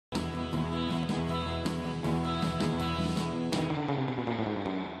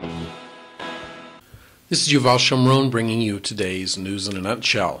This is Yuval Shomron bringing you today's news in a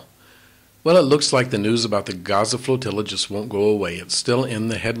nutshell. Well, it looks like the news about the Gaza Flotilla just won't go away. It's still in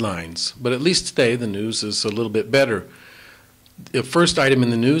the headlines. But at least today the news is a little bit better. The first item in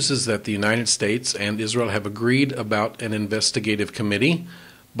the news is that the United States and Israel have agreed about an investigative committee,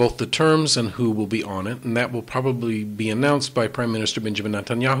 both the terms and who will be on it, and that will probably be announced by Prime Minister Benjamin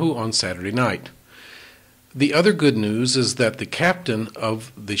Netanyahu on Saturday night. The other good news is that the captain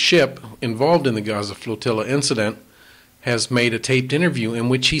of the ship involved in the Gaza Flotilla incident has made a taped interview in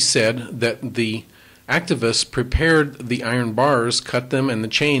which he said that the activists prepared the iron bars, cut them and the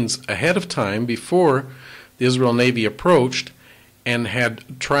chains ahead of time before the Israel Navy approached, and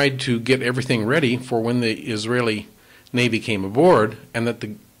had tried to get everything ready for when the Israeli Navy came aboard, and that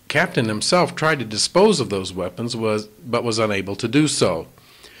the captain himself tried to dispose of those weapons but was unable to do so.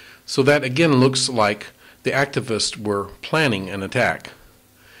 So that again looks like the activists were planning an attack.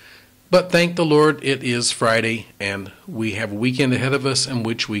 But thank the Lord, it is Friday, and we have a weekend ahead of us in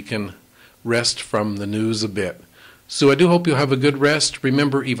which we can rest from the news a bit. So I do hope you'll have a good rest.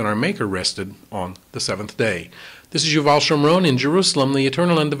 Remember, even our Maker rested on the seventh day. This is Yuval Shomron in Jerusalem, the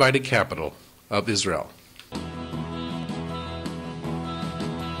eternal undivided capital of Israel.